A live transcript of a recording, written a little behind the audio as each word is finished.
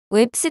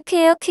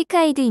웹스퀘어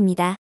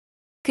퀵하이드입니다.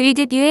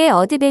 그리드뷰의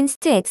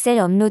어드밴스드 엑셀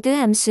업로드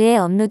함수의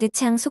업로드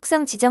창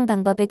속성 지정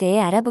방법에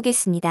대해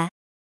알아보겠습니다.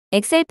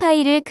 엑셀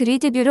파일을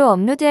그리드뷰로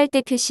업로드할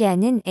때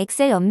표시하는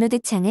엑셀 업로드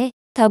창을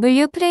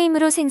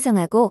WFrame으로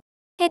생성하고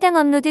해당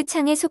업로드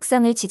창의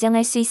속성을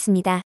지정할 수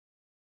있습니다.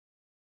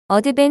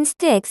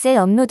 어드밴스드 엑셀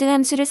업로드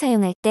함수를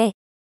사용할 때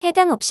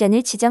해당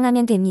옵션을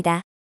지정하면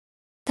됩니다.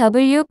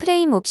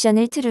 WFrame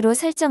옵션을 true로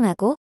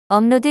설정하고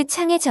업로드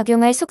창에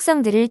적용할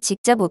속성들을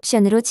직접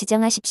옵션으로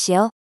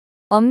지정하십시오.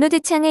 업로드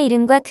창의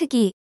이름과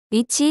크기,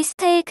 위치,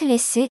 스타일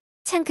클래스,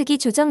 창 크기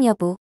조정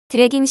여부,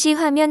 드래깅 시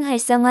화면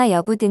활성화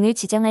여부 등을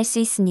지정할 수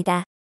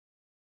있습니다.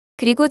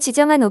 그리고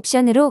지정한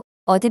옵션으로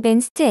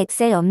어드밴스드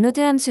엑셀 업로드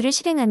함수를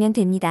실행하면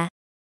됩니다.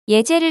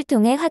 예제를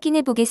통해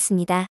확인해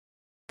보겠습니다.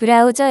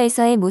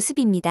 브라우저에서의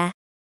모습입니다.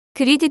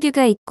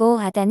 그리드뷰가 있고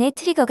하단에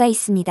트리거가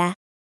있습니다.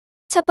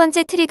 첫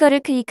번째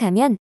트리거를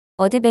클릭하면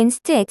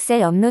어드밴스드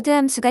엑셀 업로드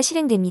함수가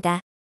실행됩니다.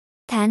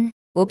 단,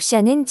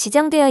 옵션은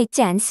지정되어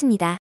있지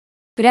않습니다.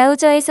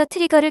 브라우저에서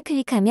트리거를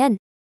클릭하면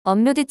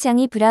업로드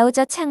창이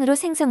브라우저 창으로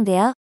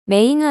생성되어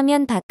메인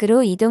화면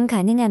밖으로 이동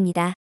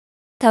가능합니다.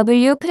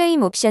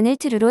 WFrame 옵션을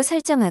true로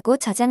설정하고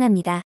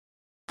저장합니다.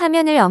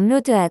 화면을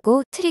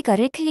업로드하고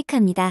트리거를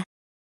클릭합니다.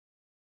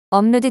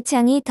 업로드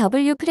창이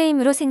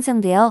WFrame으로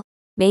생성되어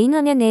메인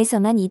화면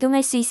내에서만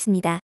이동할 수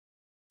있습니다.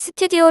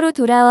 스튜디오로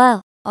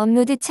돌아와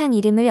업로드 창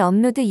이름을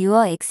업로드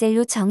유어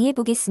엑셀로 정의해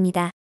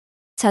보겠습니다.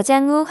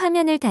 저장 후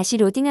화면을 다시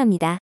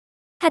로딩합니다.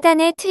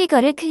 하단에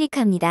트리거를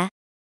클릭합니다.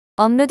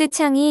 업로드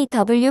창이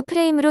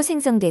WFrame으로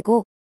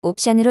생성되고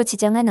옵션으로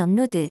지정한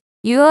업로드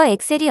유어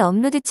엑셀이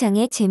업로드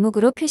창의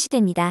제목으로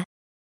표시됩니다.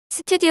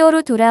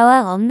 스튜디오로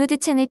돌아와 업로드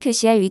창을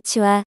표시할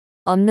위치와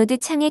업로드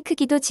창의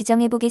크기도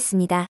지정해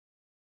보겠습니다.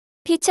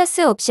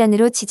 피처스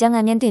옵션으로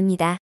지정하면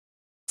됩니다.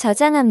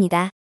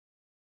 저장합니다.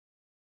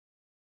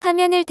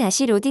 화면을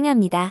다시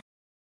로딩합니다.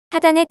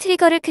 하단에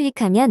트리거를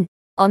클릭하면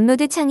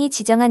업로드 창이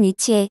지정한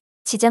위치에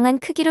지정한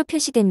크기로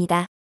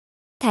표시됩니다.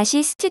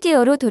 다시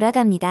스튜디오로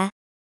돌아갑니다.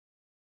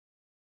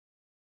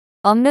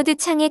 업로드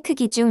창의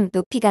크기 중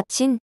높이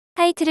값인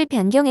하이트를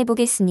변경해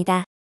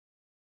보겠습니다.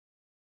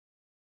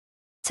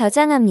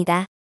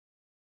 저장합니다.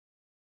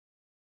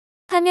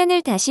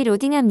 화면을 다시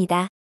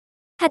로딩합니다.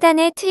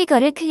 하단에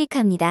트리거를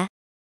클릭합니다.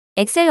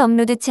 엑셀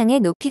업로드 창의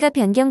높이가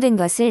변경된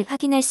것을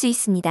확인할 수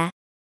있습니다.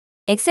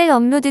 엑셀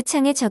업로드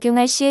창에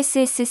적용할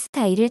CSS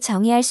스타일을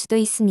정의할 수도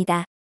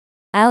있습니다.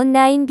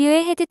 아웃라인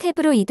뷰의 헤드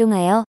탭으로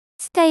이동하여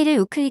스타일을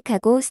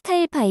우클릭하고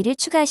스타일 파일을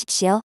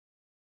추가하십시오.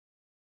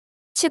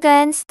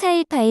 추가한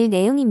스타일 파일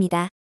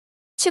내용입니다.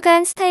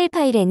 추가한 스타일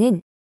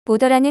파일에는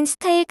보더라는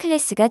스타일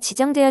클래스가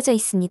지정되어져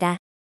있습니다.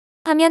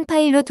 화면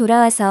파일로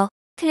돌아와서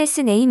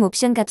클래스 네임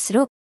옵션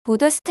값으로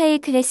보더 스타일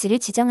클래스를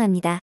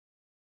지정합니다.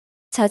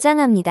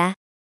 저장합니다.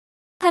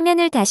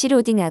 화면을 다시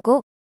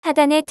로딩하고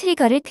하단에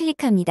트리거를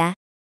클릭합니다.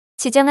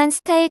 지정한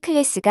스타일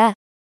클래스가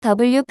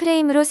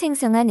WFrame으로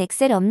생성한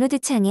엑셀 업로드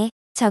창에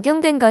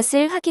적용된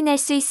것을 확인할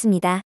수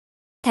있습니다.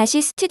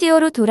 다시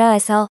스튜디오로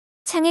돌아와서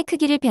창의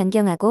크기를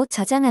변경하고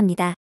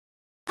저장합니다.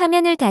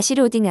 화면을 다시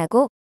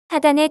로딩하고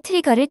하단에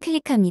트리거를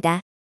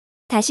클릭합니다.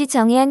 다시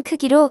정의한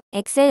크기로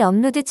엑셀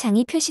업로드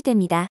창이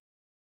표시됩니다.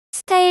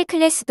 스타일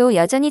클래스도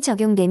여전히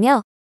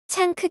적용되며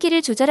창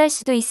크기를 조절할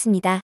수도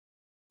있습니다.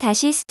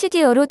 다시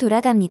스튜디오로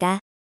돌아갑니다.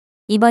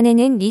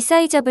 이번에는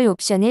리사이저블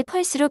옵션을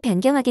펄스로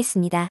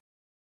변경하겠습니다.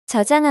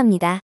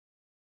 저장합니다.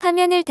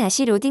 화면을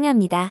다시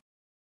로딩합니다.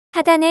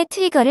 하단에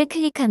트리거를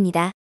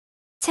클릭합니다.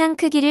 창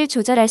크기를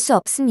조절할 수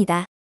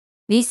없습니다.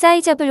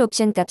 리사이저블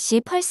옵션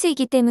값이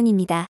펄스이기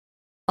때문입니다.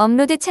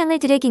 업로드 창을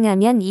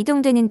드래깅하면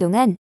이동되는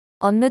동안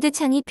업로드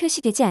창이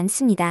표시되지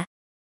않습니다.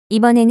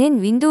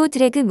 이번에는 윈도우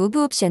드래그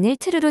무브 옵션을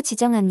true로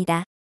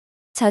지정합니다.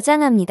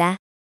 저장합니다.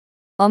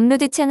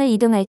 업로드 창을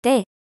이동할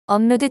때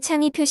업로드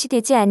창이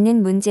표시되지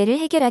않는 문제를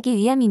해결하기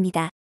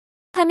위함입니다.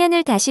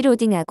 화면을 다시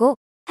로딩하고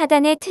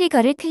하단에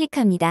트리거를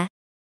클릭합니다.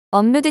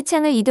 업로드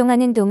창을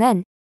이동하는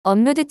동안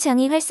업로드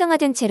창이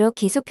활성화된 채로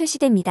계속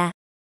표시됩니다.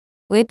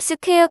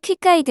 웹스퀘어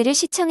퀵가이드를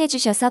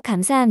시청해주셔서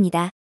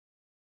감사합니다.